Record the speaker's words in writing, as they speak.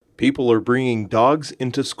People are bringing dogs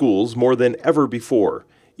into schools more than ever before.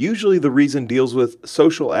 Usually the reason deals with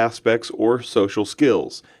social aspects or social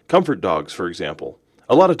skills. Comfort dogs, for example.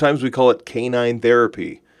 A lot of times we call it canine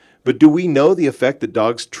therapy. But do we know the effect that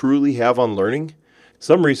dogs truly have on learning?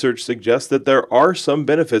 Some research suggests that there are some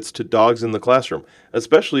benefits to dogs in the classroom,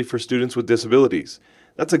 especially for students with disabilities.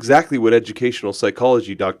 That's exactly what educational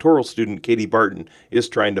psychology doctoral student Katie Barton is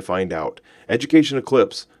trying to find out. Education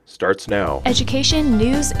Eclipse starts now. Education,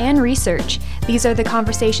 news, and research. These are the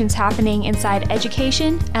conversations happening inside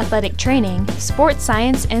education, athletic training, sports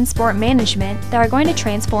science, and sport management that are going to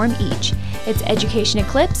transform each. It's Education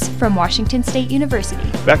Eclipse from Washington State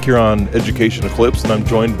University. Back here on Education Eclipse, and I'm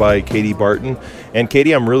joined by Katie Barton. And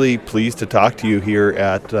Katie, I'm really pleased to talk to you here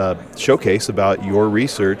at Showcase about your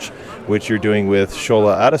research, which you're doing with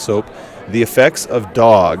Shola Adesop, the effects of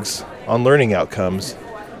dogs on learning outcomes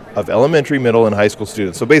of elementary, middle, and high school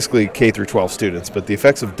students. So basically K through 12 students, but the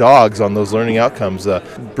effects of dogs on those learning outcomes.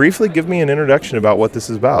 Briefly give me an introduction about what this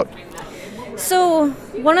is about. So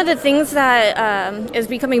one of the things that is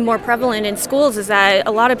becoming more prevalent in schools is that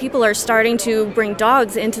a lot of people are starting to bring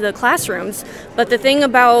dogs into the classrooms. But the thing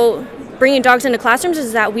about bringing dogs into classrooms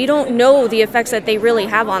is that we don't know the effects that they really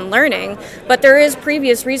have on learning. But there is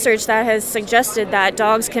previous research that has suggested that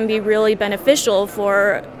dogs can be really beneficial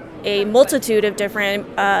for a multitude of different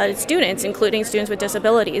students, including students with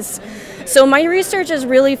disabilities. So my research is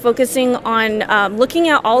really focusing on looking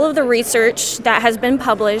at all of the research that has been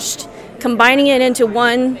published, combining it into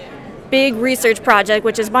one big research project,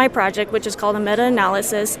 which is my project, which is called a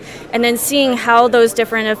meta-analysis, and then seeing how those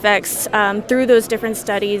different effects through those different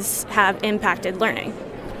studies have impacted learning.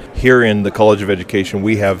 Here in the College of Education,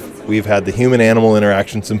 we've had the Human-Animal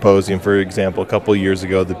Interaction Symposium, for example, a couple of years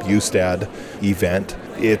ago, the BUSTAD event.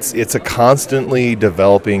 It's a constantly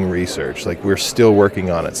developing research, like we're still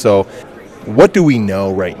working on it. So what do we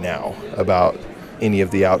know right now about any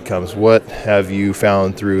of the outcomes? What have you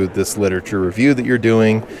found through this literature review that you're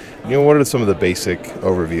doing? What are some of the basic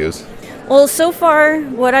overviews? Well, so far,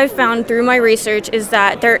 what I've found through my research is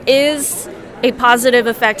that there is a positive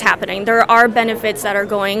effect happening. There are benefits that are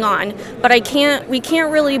going on, but we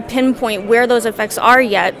can't really pinpoint where those effects are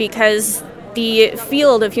yet because the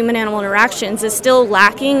field of human-animal interactions is still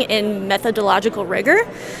lacking in methodological rigor.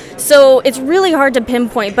 So it's really hard to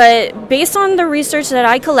pinpoint, but based on the research that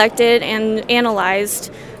I collected and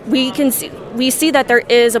analyzed, we see that there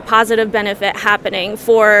is a positive benefit happening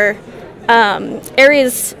for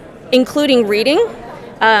areas including reading,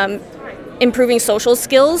 improving social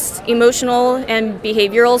skills, emotional and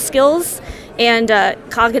behavioral skills, and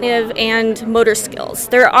cognitive and motor skills.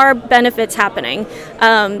 There are benefits happening.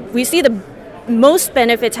 We see the most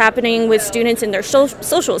benefits happening with students in their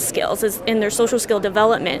social skills, in their social skill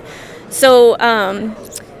development. So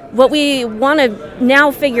what we want to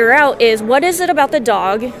now figure out is what is it about the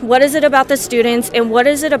dog, what is it about the students, and what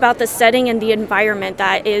is it about the setting and the environment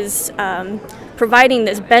that is providing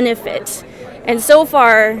this benefit. And so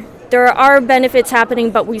far, there are benefits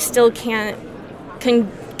happening, but we still can't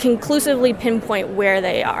conclusively pinpoint where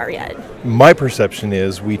they are yet. My perception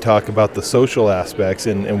is we talk about the social aspects,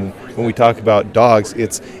 and when we talk about dogs,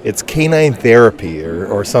 it's canine therapy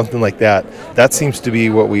or something like that. That seems to be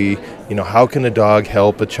what how can a dog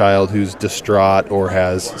help a child who's distraught or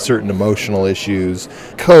has certain emotional issues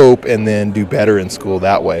cope and then do better in school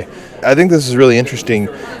that way? I think this is really interesting.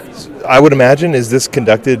 I would imagine, is this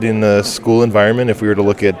conducted in a school environment if we were to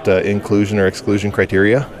look at inclusion or exclusion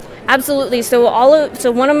criteria? Absolutely. So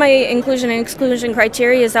one of my inclusion and exclusion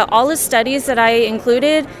criteria is that all the studies that I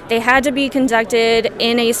included, they had to be conducted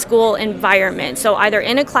in a school environment. So either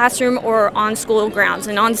in a classroom or on school grounds.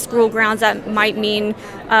 And on school grounds, that might mean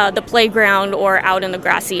the playground or out in the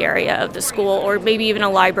grassy area of the school, or maybe even a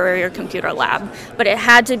library or computer lab. But it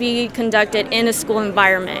had to be conducted in a school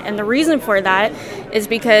environment. And the reason for that is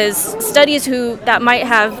because studies that might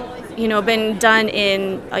have been done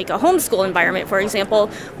in like a homeschool environment, for example,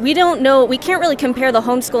 we can't really compare the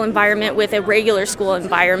homeschool environment with a regular school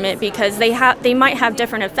environment because they might have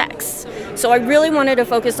different effects. So I really wanted to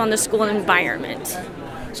focus on the school environment.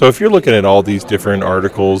 So if you're looking at all these different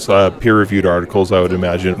articles, peer-reviewed articles, I would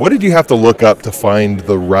imagine, what did you have to look up to find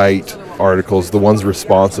the right articles, the ones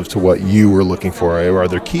responsive to what you were looking for? Are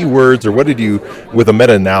there keywords, or with a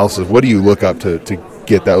meta-analysis, what do you look up to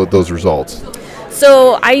get those results?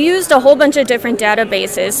 So I used a whole bunch of different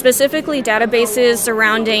databases, specifically databases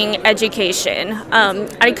surrounding education.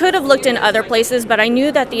 I could have looked in other places, but I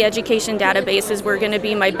knew that the education databases were going to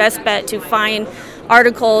be my best bet to find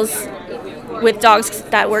articles with dogs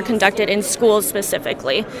that were conducted in schools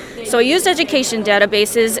specifically. So I used education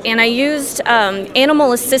databases, and I used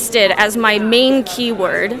animal assisted as my main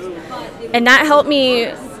keyword, and that helped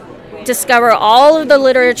me discover all of the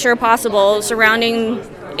literature possible surrounding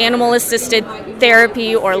animal assisted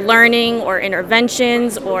therapy or learning or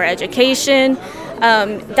interventions or education.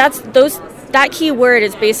 That key word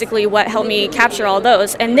is basically what helped me capture all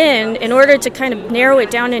those. And then in order to kind of narrow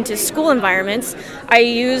it down into school environments, I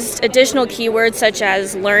used additional keywords such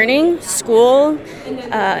as learning, school,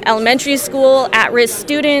 elementary school, at-risk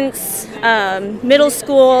students, middle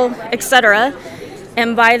school, etc.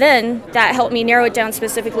 And by then, that helped me narrow it down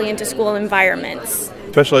specifically into school environments.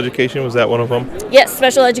 Special education, was that one of them? Yes,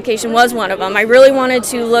 special education was one of them. I really wanted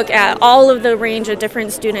to look at all of the range of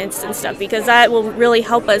different students and stuff, because that will really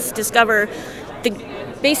help us discover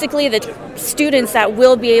basically the students that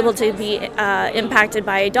will be able to be impacted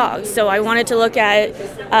by a dog. So I wanted to look at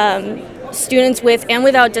students with and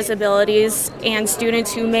without disabilities, and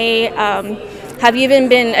students who may have even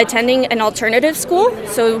been attending an alternative school,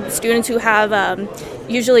 so students who have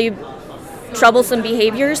usually troublesome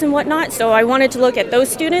behaviors and whatnot. So I wanted to look at those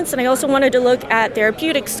students, and I also wanted to look at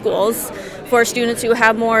therapeutic schools for students who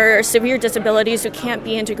have more severe disabilities who can't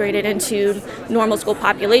be integrated into normal school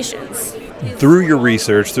populations. Through your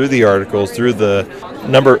research, through the articles, through the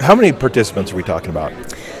number, how many participants are we talking about?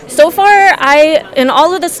 So far, in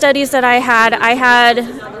all of the studies that I had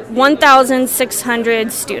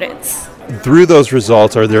 1,600 students. Through those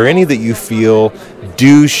results, are there any that you feel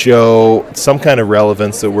do show some kind of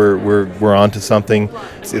relevance that we're onto something?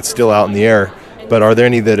 It's still out in the air, but are there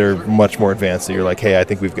any that are much more advanced that you're like, hey, I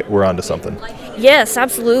think we're onto something? Yes,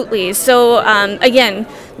 absolutely. So again,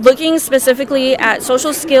 looking specifically at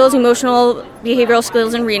social skills, emotional, behavioral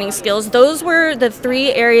skills, and reading skills, those were the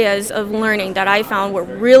three areas of learning that I found were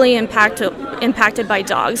really impacted by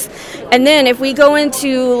dogs. And then if we go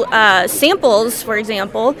into samples, for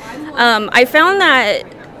example, I found that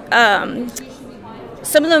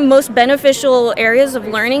some of the most beneficial areas of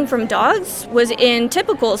learning from dogs was in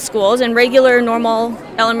typical schools, in regular, normal,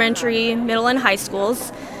 elementary, middle, and high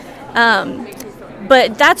schools.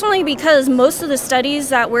 But that's only because most of the studies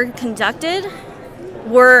that were conducted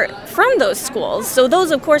were from those schools. So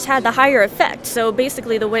those, of course, had the higher effect. So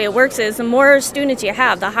basically the way it works is the more students you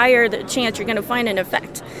have, the higher the chance you're going to find an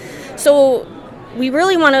effect. So we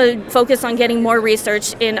really want to focus on getting more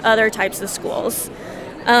research in other types of schools.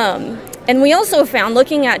 And we also found,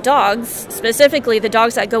 looking at dogs, specifically the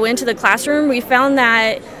dogs that go into the classroom, we found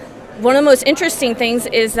that one of the most interesting things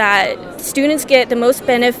is that students get the most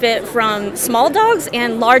benefit from small dogs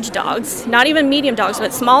and large dogs, not even medium dogs,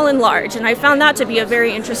 but small and large. And I found that to be a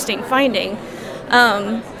very interesting finding.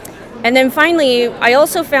 And then finally, I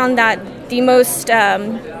also found that the most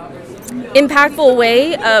impactful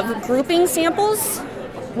way of grouping samples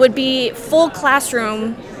would be full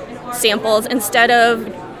classroom samples instead of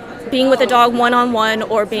being with a dog one-on-one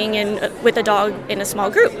or being with a dog in a small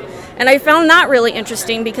group. And I found that really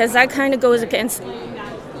interesting because that kind of goes against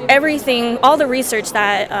everything, all the research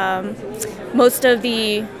that most of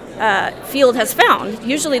the field has found.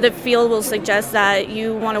 Usually the field will suggest that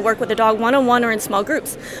you want to work with a dog one-on-one or in small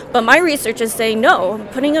groups. But my research is saying no,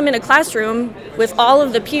 putting them in a classroom with all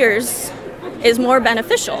of the peers is more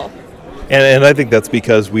beneficial. And I think that's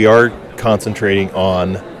because we are concentrating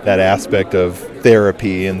on that aspect of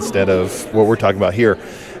therapy instead of what we're talking about here.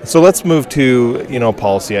 So let's move to,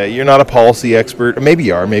 policy. You're not a policy expert. Maybe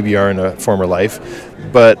you are in a former life.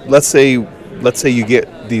 But let's say you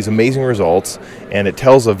get these amazing results and it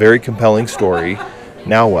tells a very compelling story.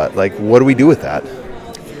 Now what? What do we do with that?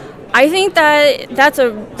 I think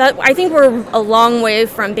I think we're a long way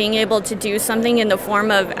from being able to do something in the form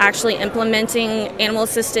of actually implementing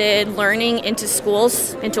animal-assisted learning into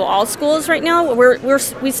schools, into all schools right now.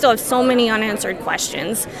 We still have so many unanswered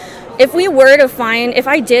questions. If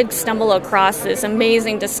I did stumble across this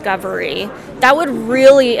amazing discovery, that would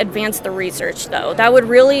really advance the research, though. That would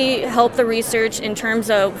really help the research in terms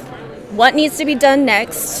of what needs to be done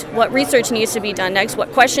next, what research needs to be done next,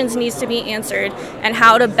 what questions needs to be answered, and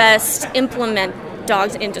how to best implement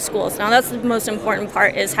dogs into schools. Now, that's the most important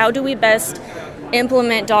part, is how do we best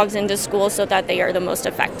implement dogs into schools so that they are the most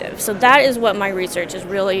effective. So that is what my research is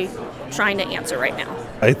really trying to answer right now.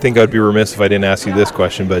 I think I'd be remiss if I didn't ask you this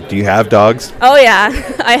question, but do you have dogs? Oh yeah,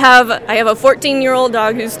 I have a 14-year-old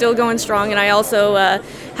dog who's still going strong, and I also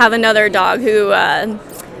have another dog who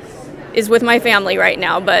is with my family right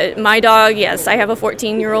now. But my dog, yes, I have a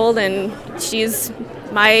 14-year-old, and she's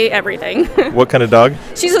my everything. What kind of dog?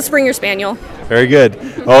 She's a Springer Spaniel. Very good.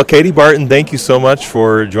 Well, Katie Barton, thank you so much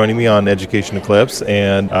for joining me on Education Eclipse,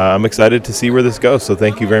 and I'm excited to see where this goes, so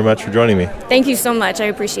thank you very much for joining me. Thank you so much. I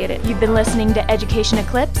appreciate it. You've been listening to Education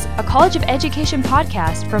Eclipse, a College of Education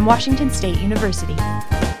podcast from Washington State University.